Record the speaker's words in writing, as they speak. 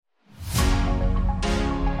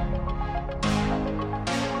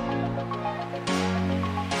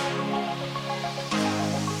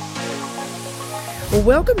Well,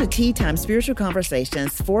 welcome to Tea Time Spiritual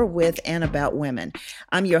Conversations for, with, and about women.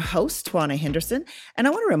 I'm your host, Twana Henderson, and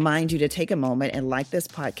I want to remind you to take a moment and like this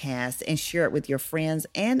podcast and share it with your friends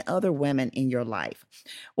and other women in your life.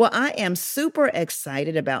 Well, I am super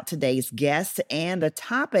excited about today's guest and the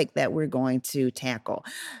topic that we're going to tackle.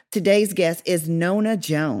 Today's guest is Nona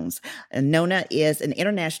Jones. Nona is an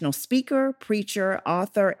international speaker, preacher,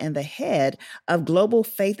 author, and the head of Global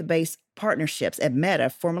Faith-Based Partnerships at Meta,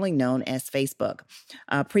 formerly known as Facebook.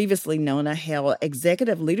 Previously, Nona held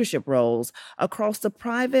executive leadership roles across the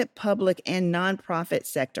private, public, and nonprofit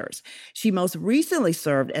sectors. She most recently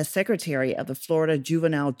served as secretary of the Florida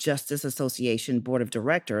Juvenile Justice Association Board of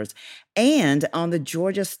Directors and on the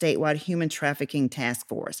Georgia Statewide Human Trafficking Task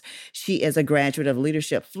Force. She is a graduate of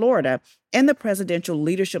Leadership Florida and the Presidential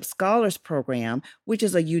Leadership Scholars Program, which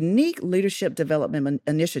is a unique leadership development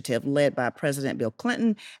initiative led by President Bill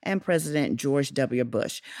Clinton and President George W.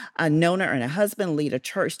 Bush. Nona and her husband lead a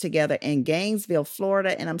church together in Gainesville,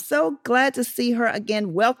 Florida, and I'm so glad to see her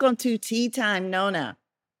again. Welcome to Tea Time, Nona.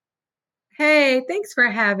 Hey, thanks for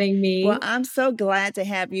having me. Well, I'm so glad to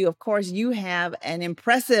have you. Of course, you have an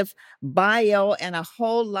impressive bio and a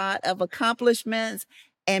whole lot of accomplishments.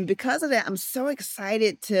 And because of that, I'm so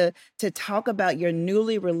excited to talk about your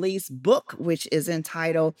newly released book, which is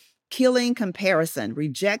entitled Killing Comparison: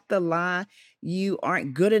 Reject the Lie You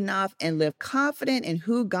Aren't Good Enough and Live Confident in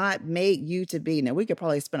Who God Made You to Be. Now, we could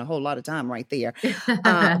probably spend a whole lot of time right there.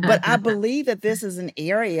 But I believe that this is an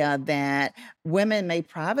area that women may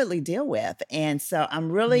privately deal with. And so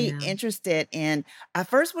I'm really interested in, I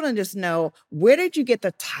first want to just know, where did you get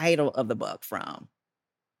the title of the book from?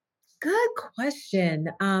 Good question.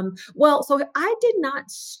 So I did not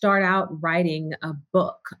start out writing a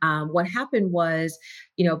book. What happened was,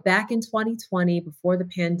 back in 2020, before the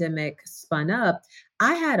pandemic spun up,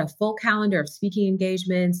 I had a full calendar of speaking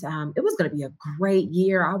engagements. It was going to be a great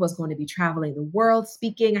year. I was going to be traveling the world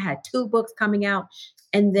speaking. I had 2 books coming out.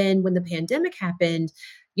 And then when the pandemic happened,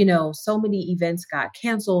 so many events got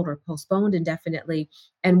canceled or postponed indefinitely.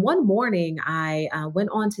 And one morning I went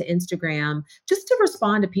onto Instagram just to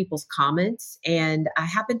respond to people's comments. And I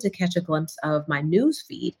happened to catch a glimpse of my news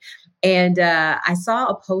feed. And I saw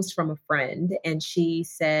a post from a friend, and she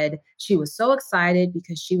said she was so excited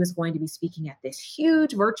because she was going to be speaking at this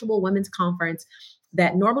huge virtual women's conference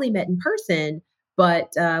that normally met in person,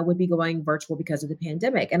 but would be going virtual because of the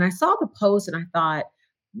pandemic. And I saw the post and I thought,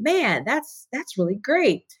 man, that's really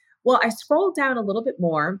great. Well, I scrolled down a little bit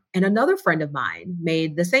more, and another friend of mine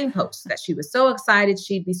made the same post that she was so excited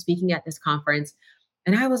she'd be speaking at this conference.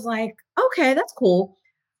 And I was like, okay, that's cool.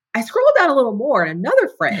 I scrolled down a little more, and another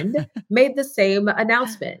friend made the same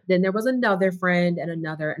announcement. Then there was another friend and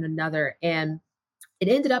another and another. And it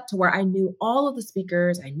ended up to where I knew all of the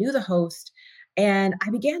speakers, I knew the host, and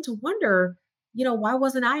I began to wonder, why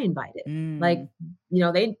wasn't I invited? Like,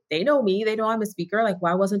 they know me, they know I'm a speaker. Like,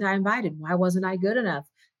 why wasn't I invited? Why wasn't I good enough?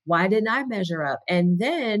 Why didn't I measure up? And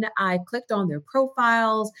then I clicked on their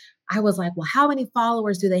profiles. I was like, well, how many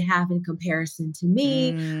followers do they have in comparison to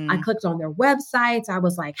me? I clicked on their websites. I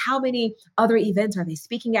was like, how many other events are they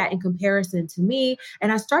speaking at in comparison to me?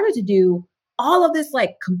 And I started to do all of this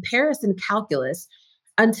like comparison calculus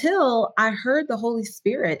until I heard the Holy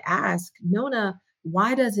Spirit ask, Nona,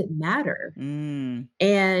 why does it matter?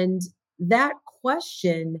 And that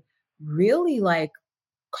question really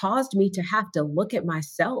caused me to have to look at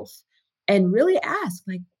myself and really ask,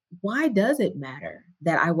 why does it matter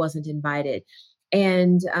that I wasn't invited?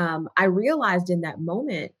 And I realized in that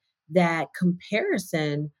moment that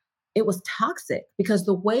comparison, it was toxic because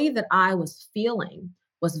the way that I was feeling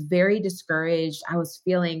was very discouraged. I was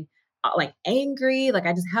feeling angry,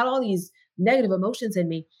 I just had all these negative emotions in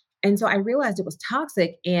me. And so I realized it was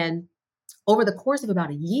toxic. And over the course of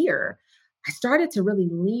about a year, I started to really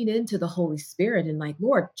lean into the Holy Spirit and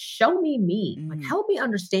Lord, show me, help me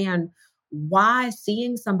understand why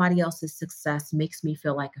seeing somebody else's success makes me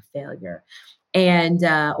feel like a failure. And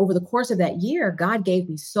over the course of that year, God gave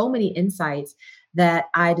me so many insights that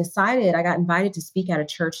I decided I got invited to speak at a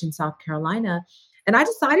church in South Carolina. And I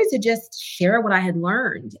decided to just share what I had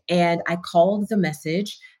learned. And I called the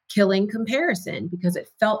message Killing Comparison because it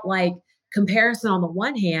felt like comparison on the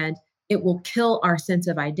one hand, it will kill our sense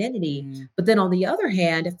of identity. But then on the other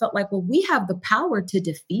hand, it felt like, well, we have the power to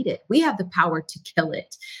defeat it. We have the power to kill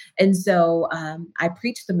it. And so I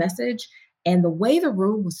preached the message, and the way the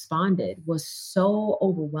room responded was so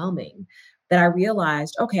overwhelming that I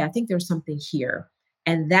realized, okay, I think there's something here.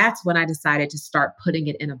 And that's when I decided to start putting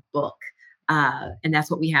it in a book. And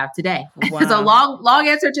that's what we have today. Wow. It's a long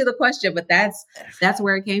answer to the question, but that's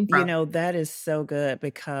where it came from. That is so good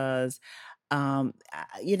because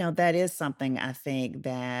That is something I think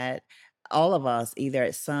that all of us, either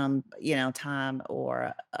at some, time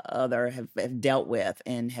or other, have dealt with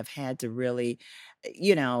and have had to really,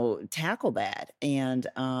 tackle that, and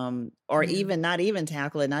or Yeah. even not even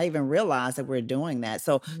tackle it, not even realize that we're doing that.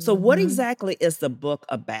 So what Mhm. exactly is the book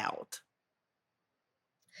about?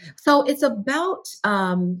 So it's about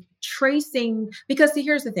tracing, because see,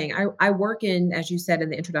 here's the thing. I work in, as you said in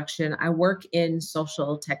the introduction, I work in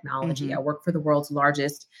social technology. I Hmm. work for the world's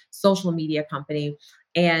largest social media company.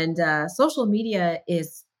 And social media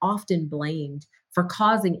is often blamed for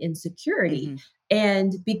causing insecurity. Hmm.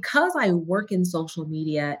 And because I work in social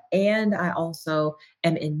media and I also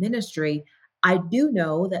am in ministry, I do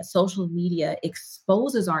know that social media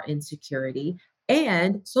exposes our insecurity,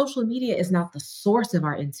 and social media is not the source of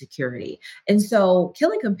our insecurity. And so,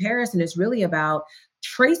 killing comparison is really about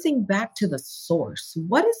tracing back to the source.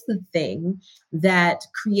 What is the thing that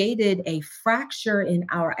created a fracture in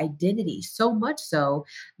our identity, so much so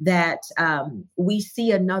that we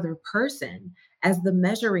see another person as the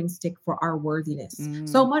measuring stick for our worthiness?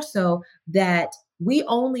 So Mm. much so that we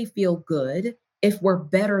only feel good if we're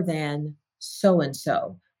better than so and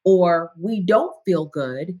so, or we don't feel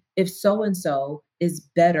good if so and so is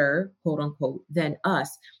better, quote unquote, than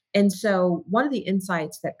us. And so, one of the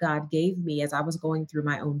insights that God gave me as I was going through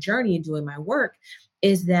my own journey and doing my work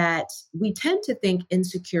is that we tend to think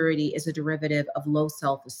insecurity is a derivative of low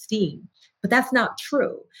self esteem, but that's not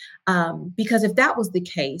true. Because if that was the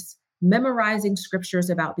case, memorizing scriptures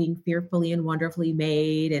about being fearfully and wonderfully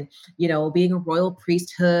made, and being a royal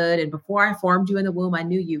priesthood, and before I formed you in the womb I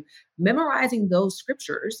knew you, memorizing those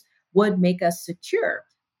scriptures would make us secure.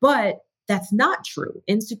 But that's not true.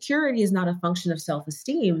 Insecurity is not a function of self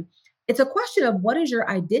esteem. It's a question of, what is your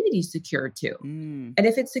identity secured to? Mm. And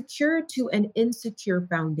if it's secured to an insecure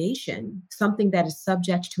foundation, something that is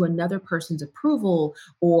subject to another person's approval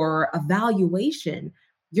or evaluation,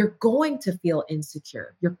 you're going to feel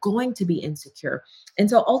insecure. You're going to be insecure. And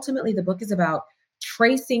so ultimately, the book is about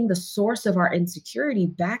tracing the source of our insecurity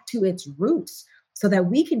back to its roots so that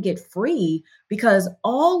we can get free, because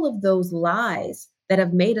all of those lies that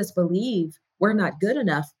have made us believe we're not good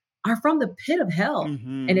enough are from the pit of hell.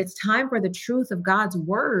 And Hmm. it's time for the truth of God's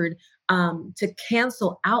word to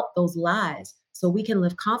cancel out those lies so we can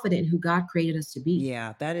live confident in who God created us to be.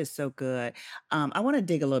 Yeah, that is so good. I want to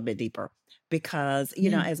dig a little bit deeper because,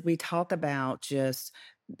 Yeah. as we talk about just,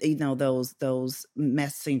 those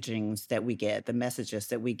messagings that we get, the messages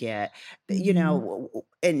that we get, Mhm.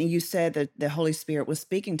 and you said that the Holy Spirit was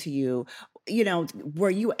speaking to you, were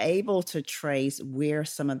you able to trace where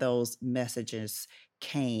some of those messages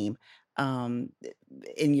came um,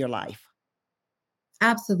 in your life?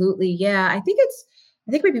 Absolutely. Yeah. I think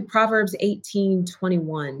maybe Proverbs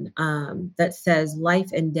 18:21 that says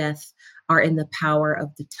life and death are in the power of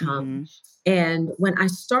the tongue. Mm-hmm. And when I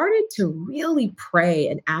started to really pray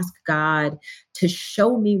and ask God to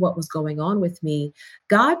show me what was going on with me,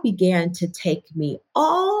 God began to take me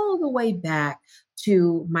all the way back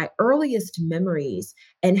to my earliest memories,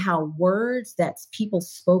 and how words that people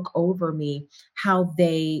spoke over me, how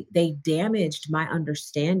they damaged my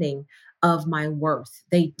understanding of my worth.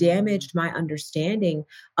 They Mm-hmm. damaged my understanding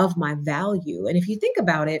of my value. And if you think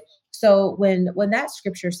about it, so when that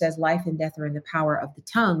scripture says life and death are in the power of the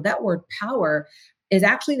tongue, that word power is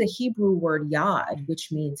actually the Hebrew word yad,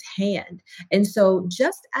 which means hand. And so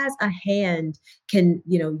just as a hand can,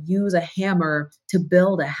 use a hammer to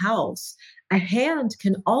build a house, a hand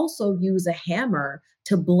can also use a hammer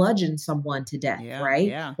to bludgeon someone to death, Yeah, right?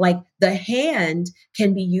 yeah. Like the hand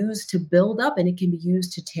can be used to build up and it can be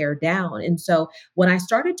used to tear down. And so when I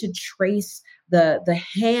started to trace the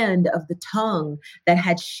hand of the tongue that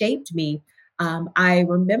had shaped me, I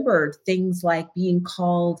remembered things like being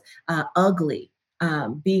called ugly.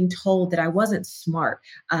 Being told that I wasn't smart.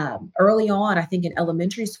 Early on, I think in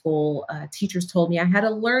elementary school, teachers told me I had a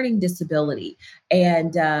learning disability,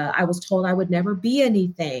 and I was told I would never be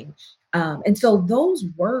anything. And so those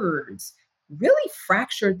words really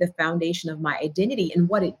fractured the foundation of my identity. And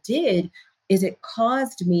what it did is it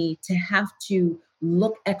caused me to have to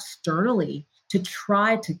look externally to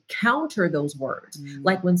try to counter those words. Mm.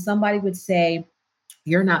 Like when somebody would say,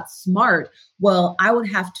 "You're not smart," well, I would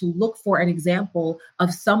have to look for an example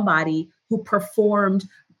of somebody who performed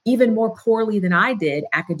even more poorly than I did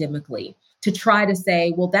academically, to try to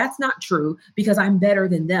say, well, that's not true because I'm better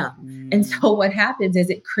than them. And Mm. so what happens is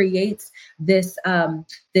it creates this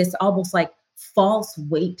almost like false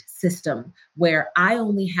weight system where I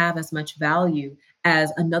only have as much value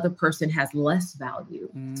as another person has less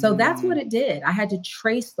value. So that's what Mm. it did. I had to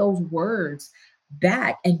trace those words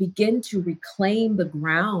back and begin to reclaim the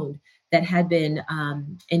ground that had been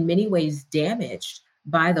in many ways damaged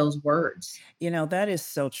by those words. That is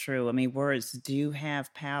so true. I mean, words do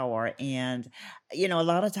have power. And, a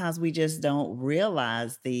lot of times we just don't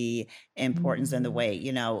realize the importance and the Mhm. weight.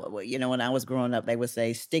 When I was growing up, they would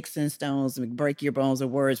say sticks and stones may break your bones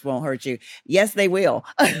and words won't hurt you. Yes, they will.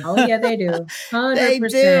 Oh, yeah, they do. They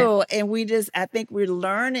 100%. do. And I think we're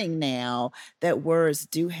learning now that words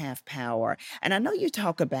do have power. And I know you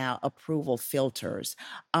talk about approval filters.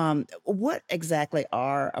 What exactly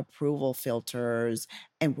are approval filters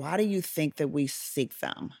and why do you think that we seek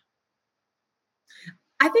them?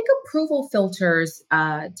 I think approval filters,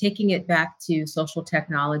 taking it back to social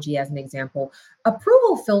technology as an example,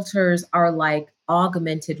 approval filters are like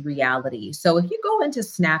augmented reality. So if you go into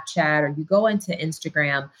Snapchat or you go into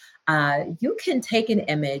Instagram, you can take an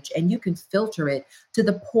image and you can filter it to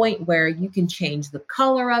the point where you can change the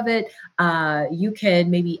color of it. You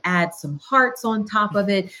can maybe add some hearts on top of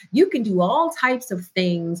it. You can do all types of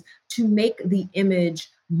things to make the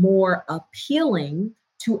image more appealing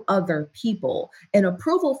to other people. An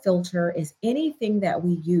approval filter is anything that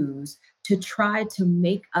we use to try to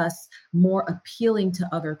make us more appealing to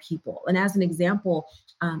other people. And as an example,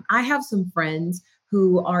 I have some friends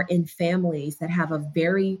who are in families that have a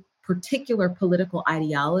very particular political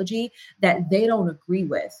ideology that they don't agree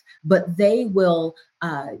with, but they will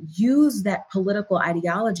use that political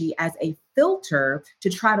ideology as a filter to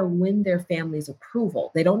try to win their family's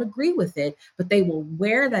approval. They don't agree with it, but they will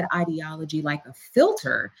wear that ideology like a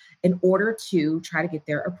filter in order to try to get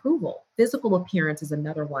their approval. Physical appearance is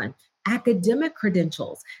another one. Academic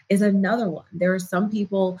credentials is another one. There are some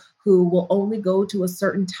people who will only go to a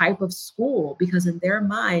certain type of school because, in their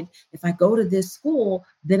mind, if I go to this school,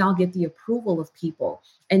 then I'll get the approval of people.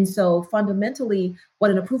 And so, fundamentally, what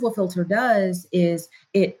an approval filter does is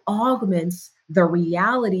it augments the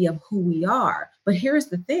reality of who we are. But here's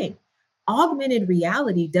the thing: augmented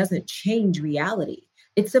reality doesn't change reality.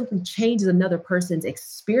 It simply changes another person's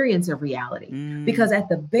experience of reality because Mm, at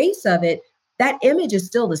the base of it, that image is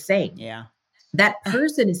still the same. yeah. That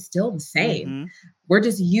person is still the same. Mhm. We're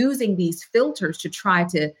just using these filters to try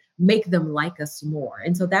to make them like us more.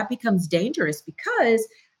 And so that becomes dangerous because,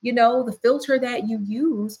 the filter that you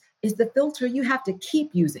use is the filter you have to keep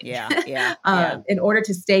using Yeah, yeah, yeah. in order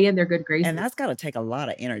to stay in their good And graces. that's gotta take a lot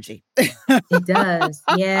of energy. It does.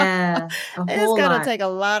 Yeah. A It's whole gotta lot. take a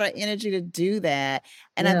lot of energy to do that,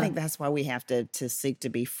 and I Yeah. think that's why we have to seek to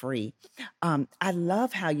be free. I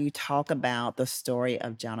love how you talk about the story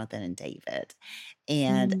of Jonathan and David,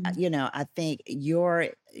 and, Mm. I think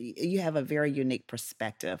you have a very unique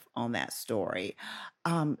perspective on that story.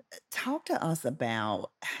 Um, Talk to us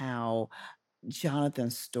about how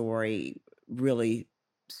Jonathan's story really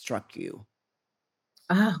struck you.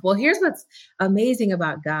 Well, here's what's amazing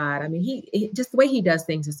about God. I mean, just the way he does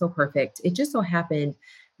things is so perfect. It just so happened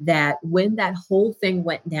that when that whole thing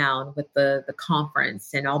went down with the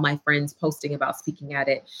conference and all my friends posting about speaking at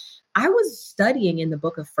it, I was studying in the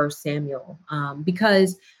book of First Samuel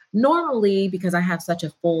because normally, because I have such a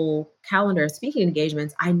full calendar of speaking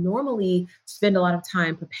engagements, I normally spend a lot of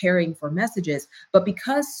time preparing for messages. But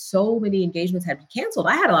because so many engagements had been canceled,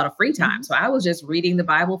 I had a lot of free time, Mhm. so I was just reading the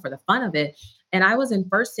Bible for the fun of it, and I was in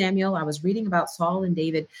First Samuel. I was reading about Saul and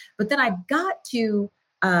David, but then I got to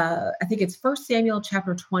I think it's First Samuel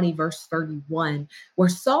chapter 20, verse 31, where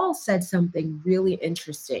Saul said something really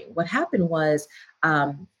interesting. What happened was,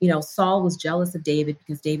 Saul was jealous of David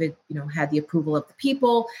because David, had the approval of the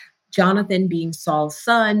people. Jonathan, being Saul's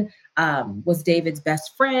son, was David's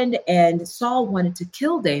best friend, and Saul wanted to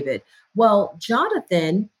kill David. Well,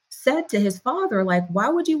 Jonathan said to his father, like, why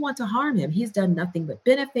would you want to harm him? He's done nothing but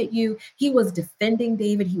benefit you. He was defending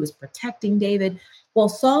David, he was protecting David. Well,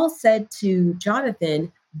 Saul said to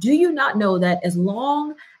Jonathan, do you not know that as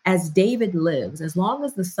long as David lives, as long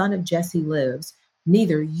as the son of Jesse lives,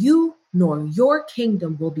 neither you nor your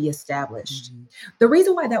kingdom will be established? Mhm. The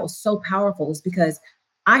reason why that was so powerful is because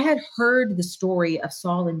I had heard the story of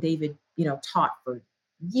Saul and David, taught for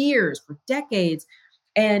years, for decades.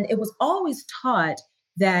 And it was always taught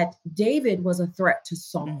that David was a threat to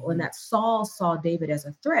Saul and Mhm. that Saul saw David as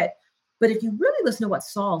a threat. But if you really listen to what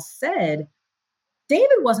Saul said,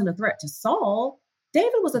 David wasn't a threat to Saul.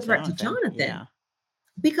 David was a threat to Jonathan, Jonathan yeah.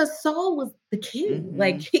 because Saul was the king.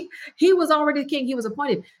 Like Mhm. he was already the king, he was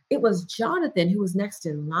appointed. It was Jonathan who was next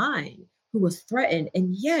in line who was threatened.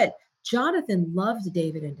 And yet Jonathan loved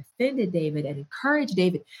David and defended David and encouraged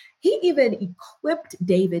David. He even equipped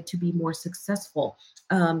David to be more successful.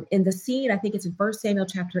 In the scene, I think it's in 1 Samuel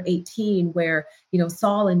chapter 18, where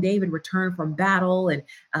Saul and David return from battle, and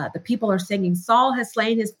the people are singing, "Saul has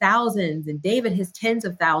slain his thousands, and David his tens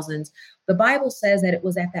of thousands." The Bible says that it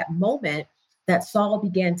was at that moment that Saul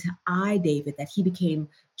began to eye David, that he became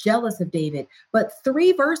jealous of David. But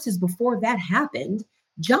 3 verses before that happened,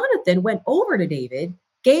 Jonathan went over to David,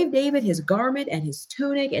 gave David his garment and his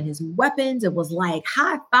tunic and his weapons. It was like,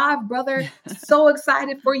 "High five, brother. So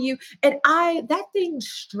excited for you." And that thing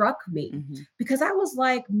struck me Mhm. because I was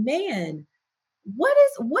like, man, what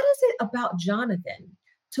is it about Jonathan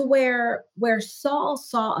to where Saul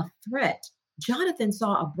saw a threat, Jonathan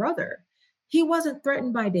saw a brother. He wasn't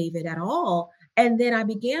threatened by David at all. And then I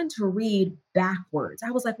began to read backwards.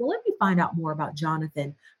 I was like, well, let me find out more about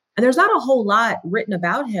Jonathan. And there's not a whole lot written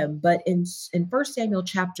about him, but in 1 Samuel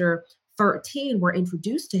chapter 13, we're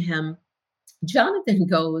introduced to him. Jonathan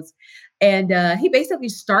goes and he basically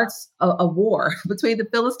starts a war between the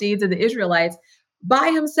Philistines and the Israelites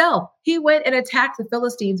by himself. He went and attacked the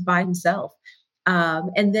Philistines by himself.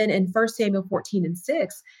 And then in 1 Samuel 14 and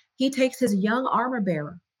 6, he takes his young armor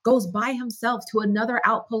bearer, goes by himself to another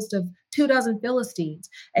outpost of 24 Philistines.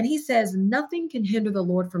 And he says, "Nothing can hinder the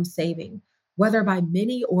Lord from saving, whether by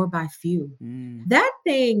many or by few." Mm. That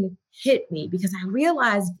thing hit me because I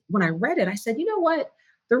realized when I read it, I said, you know what?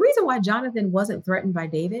 The reason why Jonathan wasn't threatened by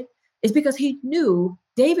David is because he knew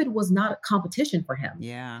David was not a competition for him.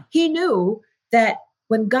 Yeah. He knew that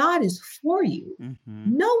when God is for you, Mhm.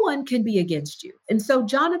 no one can be against you. And so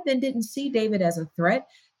Jonathan didn't see David as a threat.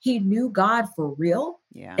 He knew God for real.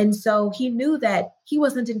 Yeah. And so he knew that he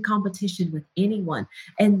wasn't in competition with anyone.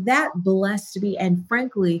 And that blessed me and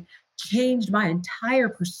frankly changed my entire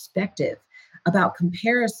perspective about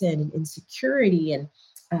comparison and insecurity and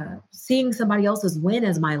seeing somebody else's win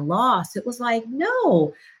as my loss. It was like,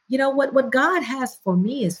 no, what God has for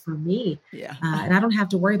me is for me. Yeah. And I don't have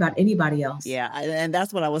to worry about anybody else. Yeah, and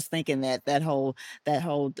that's what I was thinking, that whole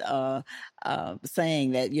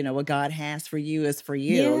saying that what God has for you is for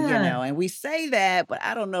you, Yeah. and we say that, but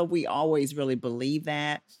I don't know if we always really believe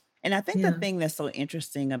that. And I think the Yeah. thing that's so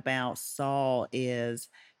interesting about Saul is,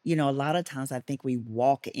 a lot of times I think we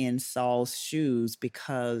walk in Saul's shoes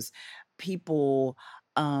because people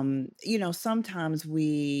sometimes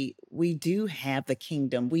we do have the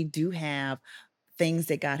kingdom, we do have things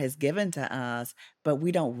that God has given to us, but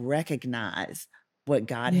we don't recognize what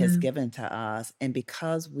God has Yeah. given to us. And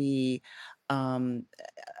because we um,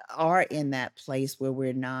 are in that place where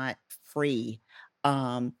we're not free,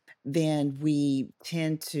 um, then we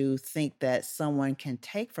tend to think that someone can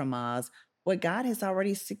take from us what God has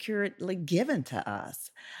already securely given to us.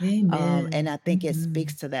 And Amen. I think it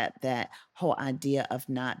speaks Mhm. to that whole idea of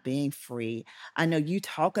not being free. I know you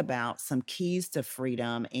talk about some keys to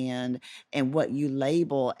freedom and what you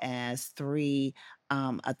label as a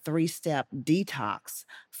 3-step detox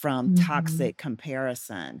from Mhm. toxic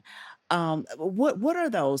comparison. What are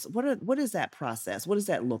those? What is that process? What does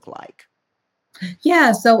that look like?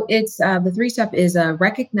 Yeah, so it's the 3 step is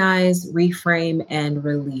recognize, reframe, and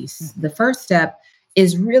release. The Mhm. first step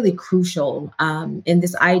is really crucial in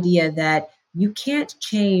this idea that you can't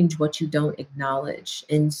change what you don't acknowledge.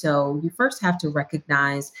 And so you first have to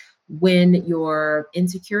recognize when your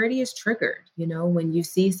insecurity is triggered, when you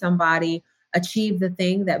see somebody achieve the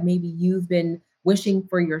thing that maybe you've been wishing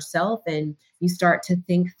for yourself and you start to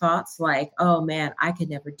think thoughts like, oh man, I could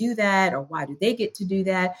never do that, or why do they get to do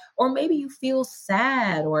that? Or maybe you feel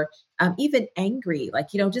sad or even angry, like,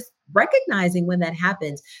 just recognizing when that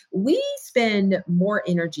happens. We spend more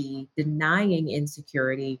energy denying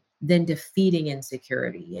insecurity than defeating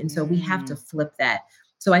insecurity. And so we have to Mm. flip that.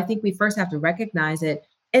 So I think we first have to recognize it.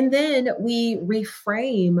 And then we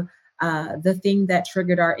reframe the thing that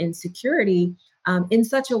triggered our insecurity in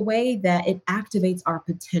such a way that it activates our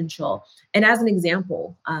potential. And as an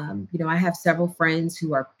example, I have several friends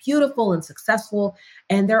who are beautiful and successful,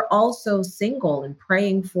 and they're also single and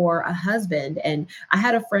praying for a husband. And I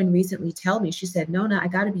had a friend recently tell me, she said, Nona, I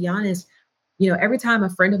got to be honest, every time a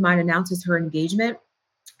friend of mine announces her engagement,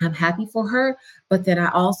 I'm happy for her, but then I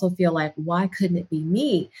also feel like, why couldn't it be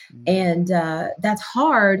me? Mm. And that's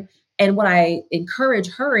hard. And what I encourage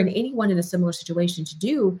her and anyone in a similar situation to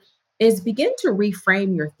do is begin to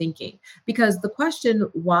reframe your thinking, because the question,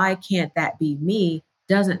 why can't that be me,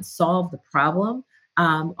 doesn't solve the problem.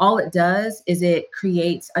 All it does is it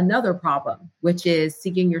creates another problem, which is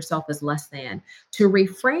seeing yourself as less than. To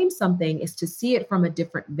reframe something is to see it from a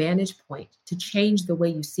different vantage point, to change the way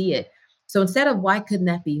you see it. So instead of why couldn't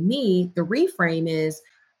that be me, the reframe is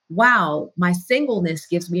wow, my singleness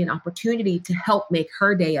gives me an opportunity to help make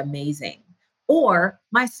her day amazing. Or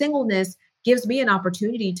my singleness gives me an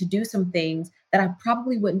opportunity to do some things that I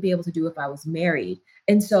probably wouldn't be able to do if I was married.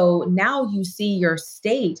 And so now you see your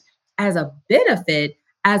state as a benefit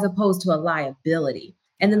as opposed to a liability.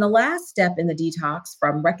 And then the last step in the detox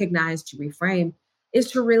from recognize to reframe is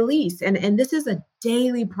to release. And this is a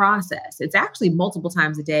daily process. It's actually multiple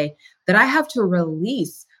times a day that I have to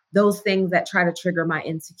release those things that try to trigger my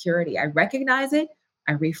insecurity. I recognize it,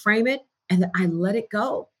 I reframe it, and then I let it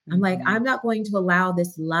go. I'm like, Mhm. I'm not going to allow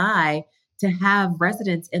this lie to have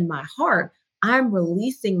residence in my heart. I'm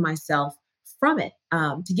releasing myself from it.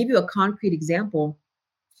 To give you a concrete example,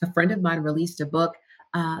 a friend of mine released a book.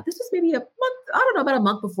 This was maybe a month, I don't know, about a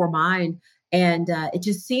month before mine. And it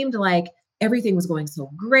just seemed like everything was going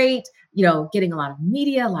so great, getting a lot of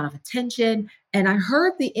media, a lot of attention. And I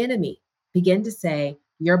heard the enemy begin to say,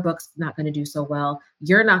 your book's not going to do so well.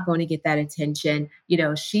 You're not going to get that attention.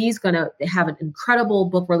 She's going to have an incredible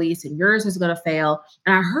book release and yours is going to fail.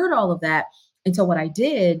 And I heard all of that. And so what I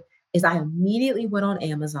did is I immediately went on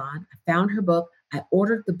Amazon. I found her book. I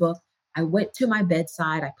ordered the book. I went to my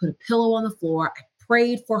bedside. I put a pillow on the floor. I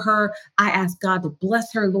prayed for her. I asked God to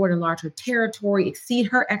bless her, Lord, enlarge her territory, exceed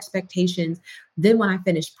her expectations. Then, when I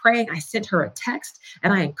finished praying, I sent her a text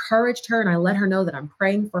and I encouraged her and I let her know that I'm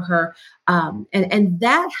praying for her. And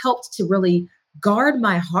that helped to really guard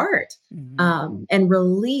my heart Mhm. and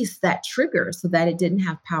release that trigger so that it didn't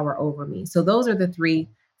have power over me. So those are the three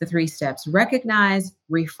steps: recognize,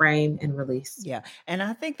 reframe, and release. Yeah. And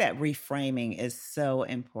I think that reframing is so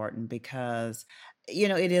important because,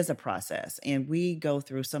 it is a process and we go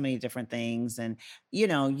through so many different things. And,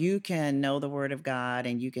 you can know the word of God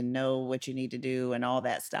and you can know what you need to do and all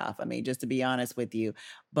that stuff. I mean, just to be honest with you.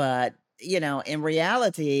 But, in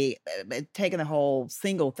reality, taking the whole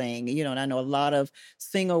single thing, and I know a lot of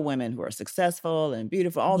single women who are successful and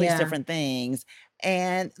beautiful, all these Yeah. different things.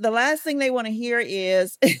 And the last thing they want to hear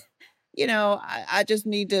is, I just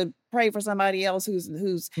need to pray for somebody else who's,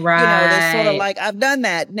 that's sort of Right. like, I've done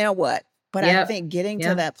that. Now what? But I Yep. think getting to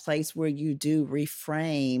Yep. that place where you do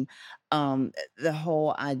reframe the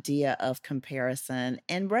whole idea of comparison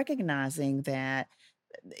and recognizing that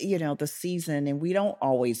the season, and we don't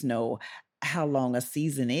always know how long a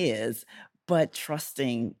season is, but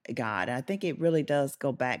trusting God. I think it really does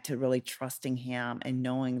go back to really trusting Him and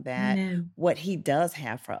knowing that Amen. what He does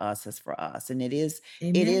have for us is for us. And it is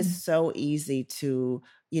Amen. so easy to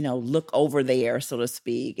look over there, so to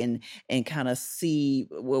speak, and kind of see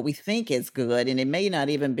what we think is good, and it may not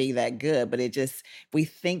even be that good, but we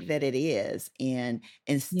think that it is, and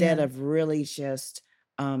instead Yeah. of really just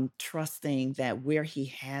trusting that where he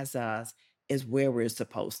has us is where we're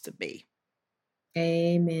supposed to be.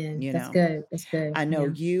 Amen. You That's know, good. That's good. I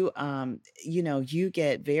know Yeah. you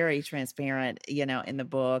get very transparent, in the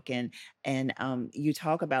book, and you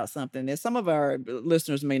talk about something that some of our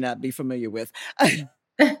listeners may not be familiar with,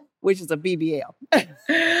 which is a BBL.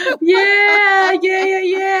 Yeah. Yeah. Yeah.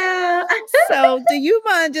 Yeah. So, do you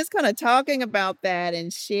mind just kind of talking about that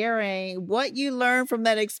and sharing what you learned from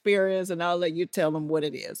that experience? And I'll let you tell them what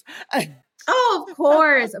it is. Oh, of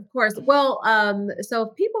course, of course. Well, so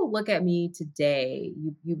if people look at me today,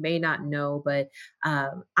 you may not know, but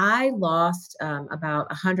I lost about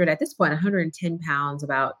 100 at this point, 110 pounds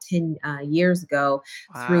about 10 years ago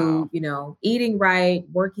through Wow. eating right,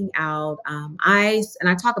 working out. I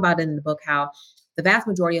talk about it in the book how the vast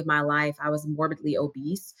majority of my life I was morbidly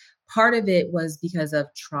obese. Part of it was because of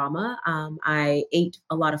trauma. I ate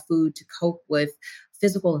a lot of food to cope with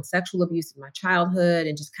physical and sexual abuse in my childhood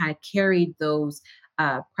and just kind of carried those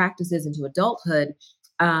practices into adulthood.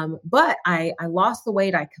 But I lost the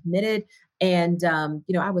weight, I committed, and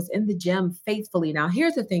I was in the gym faithfully. Now,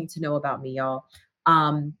 here's the thing to know about me, y'all.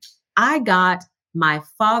 I got my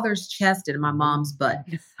father's chest and my mom's butt.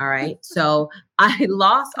 All right. So I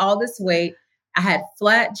lost all this weight. I had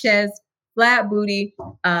flat chest, flat booty.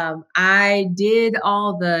 I did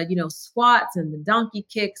all the, squats and the donkey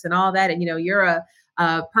kicks and all that. And, you're a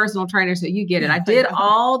personal trainer, so you get it. I I did know.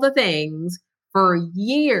 all the things for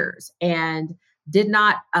years and did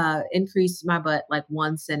not increase my butt like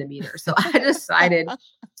 1 centimeter. So I decided,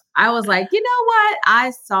 I was like, you know what?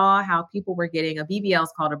 I saw how people were getting a BBL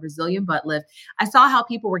is called a Brazilian butt lift. I saw how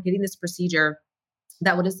people were getting this procedure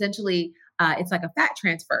that would essentially it's like a fat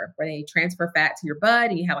transfer where they transfer fat to your butt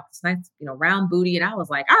and you have like this nice, round booty. And I was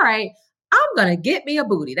like, all right, I'm gonna get me a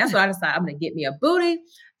booty. That's what I decided. I'm gonna get me a booty.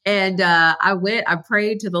 And I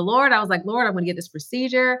prayed to the Lord. I was like, Lord, I'm gonna get this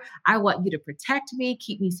procedure. I want you to protect me,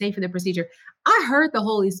 keep me safe in the procedure. I heard the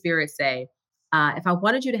Holy Spirit say, if I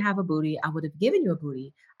wanted you to have a booty, I would have given you a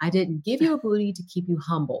booty. I didn't give you a booty to keep you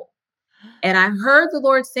humble. And I heard the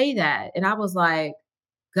Lord say that. And I was like,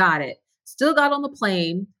 got it. Still got on the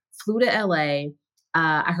plane, flew to LA.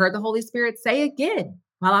 I heard the Holy Spirit say again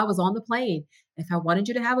while I was on the plane, if I wanted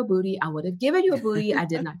you to have a booty, I would have given you a booty. I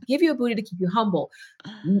did not give you a booty to keep you humble.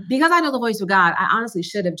 Because I know the voice of God, I honestly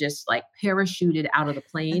should have just like parachuted out of the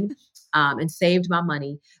plane and saved my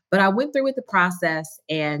money. But I went through with the process,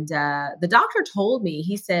 and the doctor told me,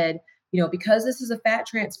 he said, because this is a fat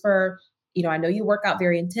transfer, I know you work out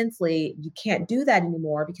very intensely. You can't do that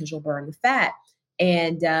anymore because you'll burn the fat.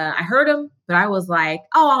 And I heard him, but I was like,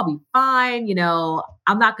 oh, I'll be fine.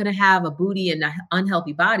 I'm not going to have a booty and an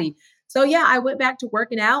unhealthy body. So yeah, I went back to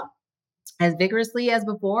working out as vigorously as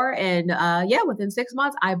before. And within 6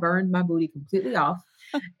 months, I burned my booty completely off.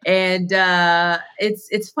 And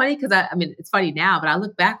it's funny because it's funny now, but I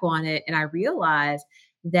look back on it and I realize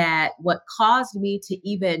that what caused me to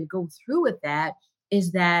even go through with that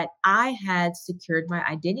is that I had secured my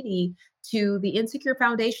identity to the insecure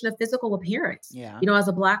foundation of physical appearance. Yeah. As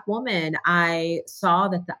a Black woman, I saw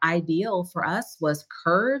that the ideal for us was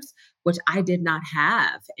curves, which I did not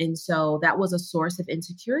have. And so that was a source of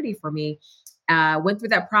insecurity for me. Went through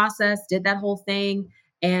that process, did that whole thing,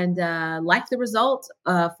 and liked the result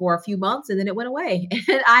for a few months, and then it went away.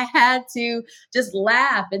 And I had to just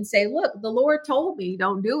laugh and say, look, the Lord told me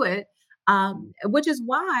don't do it. Which is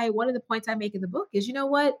why one of the points I make in the book is, you know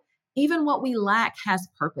what? Even what we lack has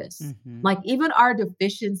purpose. Mm-hmm. Like even our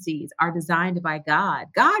deficiencies are designed by God.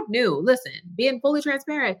 God knew, listen, being fully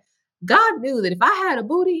transparent, God knew that if I had a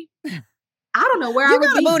booty, I don't know where I would be.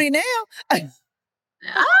 You got a booty now.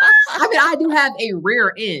 I do have a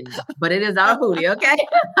rear end, but it is not a booty, okay?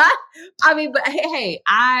 But hey,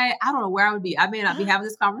 I don't know where I would be. I may not be having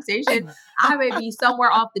this conversation. I may be somewhere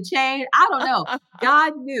off the chain. I don't know.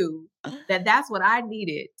 God knew that that's what I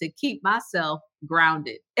needed to keep myself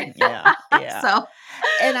grounded. Yeah. So,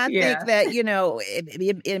 and I think that,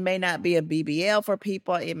 it may not be a BBL for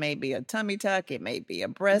people. It may be a tummy tuck. It may be a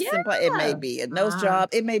breast implant. It may be a nose job.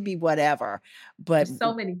 It may be whatever. But there's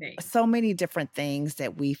so many things. So many different things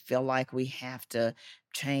that we feel like we have to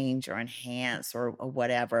change or enhance or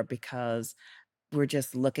whatever, because we're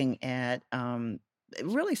just looking at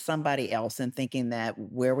really somebody else and thinking that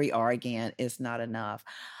where we are again is not enough.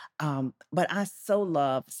 But I so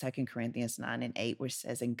love 2 Corinthians 9:8, which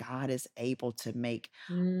says, and God is able to make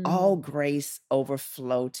all grace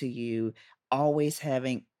overflow to you, always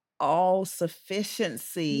having all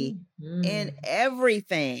sufficiency in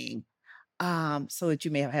everything, so that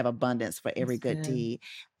you may have abundance for every good deed.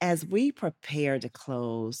 As we prepare to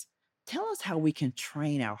close, tell us how we can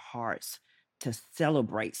train our hearts to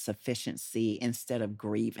celebrate sufficiency instead of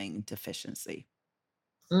grieving deficiency.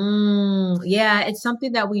 Yeah, it's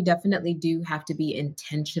something that we definitely do have to be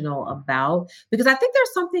intentional about, because I think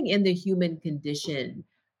there's something in the human condition.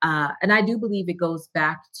 And I do believe it goes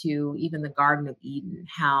back to even the Garden of Eden,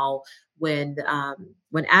 how when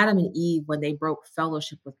Adam and Eve, when they broke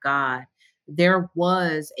fellowship with God, there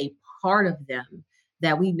was a part of them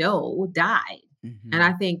that we know died. Mm-hmm. And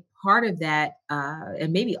I think part of that,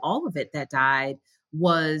 and maybe all of it that died,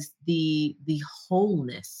 was the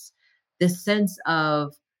wholeness, the sense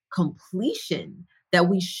of completion that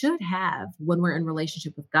we should have when we're in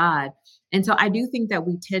relationship with God. And so I do think that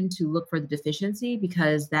we tend to look for the deficiency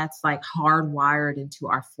because that's like hardwired into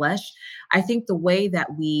our flesh. I think the way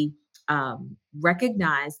that we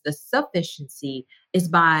recognize the sufficiency is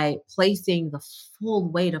by placing the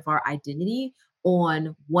full weight of our identity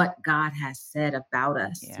on what God has said about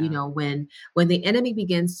us. Yeah. When the enemy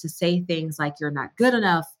begins to say things like you're not good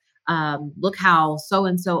enough, look how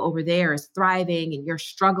so-and-so over there is thriving and you're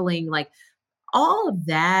struggling, like all of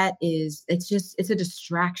that it's a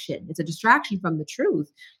distraction. It's a distraction from the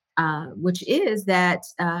truth, which is that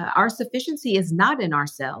our sufficiency is not in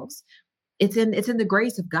ourselves. It's in the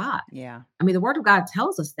grace of God. Yeah. The word of God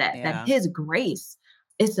tells us that his grace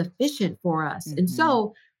is sufficient for us. Mm-hmm. And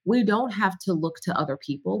so we don't have to look to other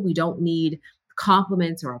people. We don't need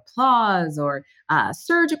compliments or applause or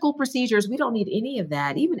surgical procedures. We don't need any of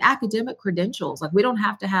that. Even academic credentials. Like we don't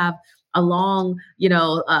have to have a long,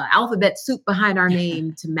 alphabet soup behind our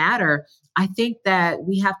name to matter. I think that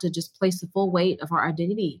we have to just place the full weight of our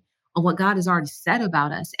identity on what God has already said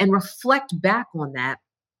about us and reflect back on that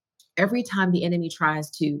every time the enemy tries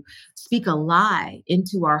to speak a lie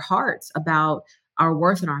into our hearts about our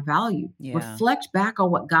worth and our value. Yeah. Reflect back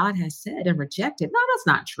on what God has said and reject it. No, that's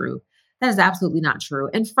not true. That is absolutely not true.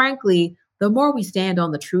 And frankly, the more we stand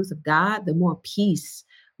on the truth of God, the more peace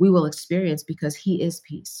we will experience because he is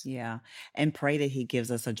peace. Yeah. And pray that he gives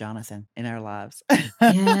us a Jonathan in our lives. Yes.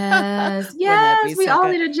 Wouldn't that Yes. be We so all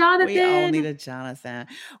good? need a We all need Jonathan. a Jonathan.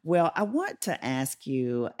 Well, I want to ask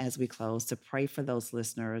you as we close to pray for those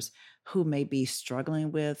listeners who may be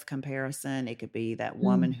struggling with comparison. It could be that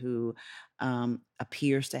woman Mm, who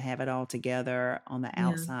appears to have it all together on the yeah.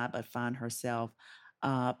 outside, but find herself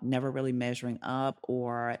never really measuring up,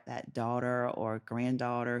 or that daughter or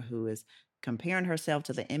granddaughter who is comparing herself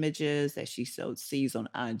to the images that she so sees on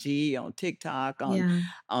IG, on TikTok, Yeah.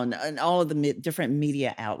 on all of the different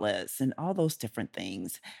media outlets and all those different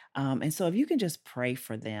things. And so, if you can just pray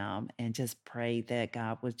for them and just pray that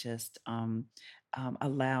God would just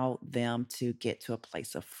allow them to get to a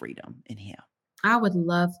place of freedom in Him. I would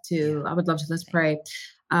love Yeah. to. I would love to. Let's Thank pray.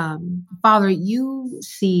 Father, you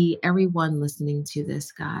see everyone listening to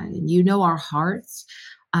this, God, and you know our hearts.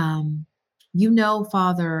 Um, you know,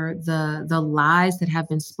 Father, the lies that have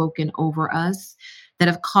been spoken over us that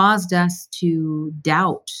have caused us to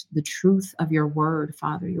doubt the truth of your word,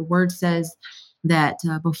 Father. Your word says that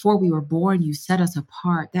before we were born, you set us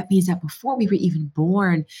apart. That means that before we were even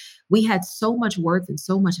born, we had so much worth and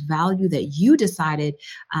so much value that you decided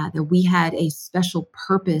that we had a special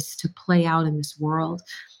purpose to play out in this world.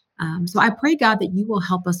 So I pray, God, that you will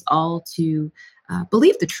help us all to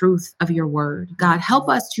believe the truth of your word. God, help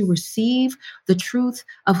us to receive the truth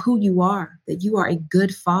of who you are, that you are a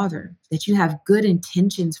good father, that you have good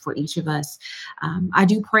intentions for each of us. I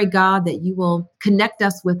do pray, God, that you will connect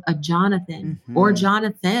us with a Jonathan or hmm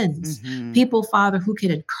Jonathans, hmm people, Father, who can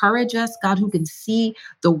encourage us, God, who can see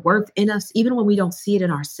the worth in us, even when we don't see it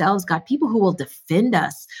in ourselves, God, people who will defend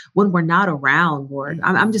us when we're not around, Lord.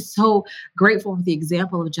 I'm hmm just so grateful for the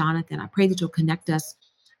example of Jonathan. I pray that you'll connect us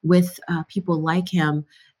with people like him,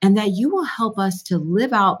 and that you will help us to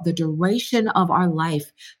live out the duration of our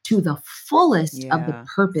life to the fullest of the Yeah.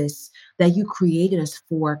 purpose that you created us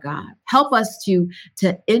for, God. Help us to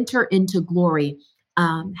enter into glory,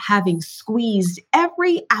 having squeezed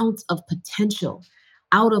every ounce of potential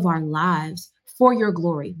out of our lives for your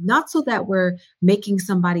glory, not so that we're making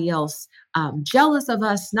somebody else jealous of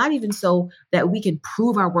us, not even so that we can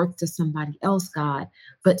prove our worth to somebody else, God,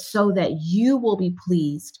 but so that you will be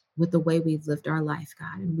pleased with the way we've lived our life,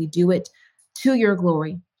 God. And we do it to your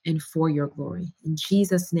glory and for your glory. In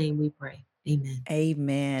Jesus' name we pray. Amen.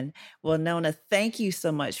 Amen. Well, Nona, thank you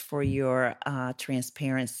so much for your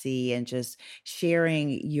transparency and just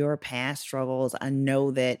sharing your past struggles. I know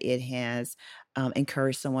that it has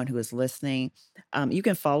encouraged someone who is listening. You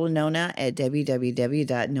can follow Nona at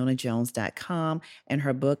www.nonajones.com, and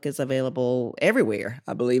her book is available everywhere,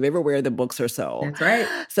 I believe, everywhere the books are sold. That's right.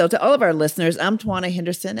 So, to all of our listeners, I'm Twana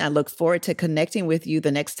Henderson. I look forward to connecting with you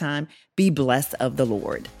the next time. Be blessed of the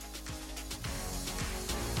Lord.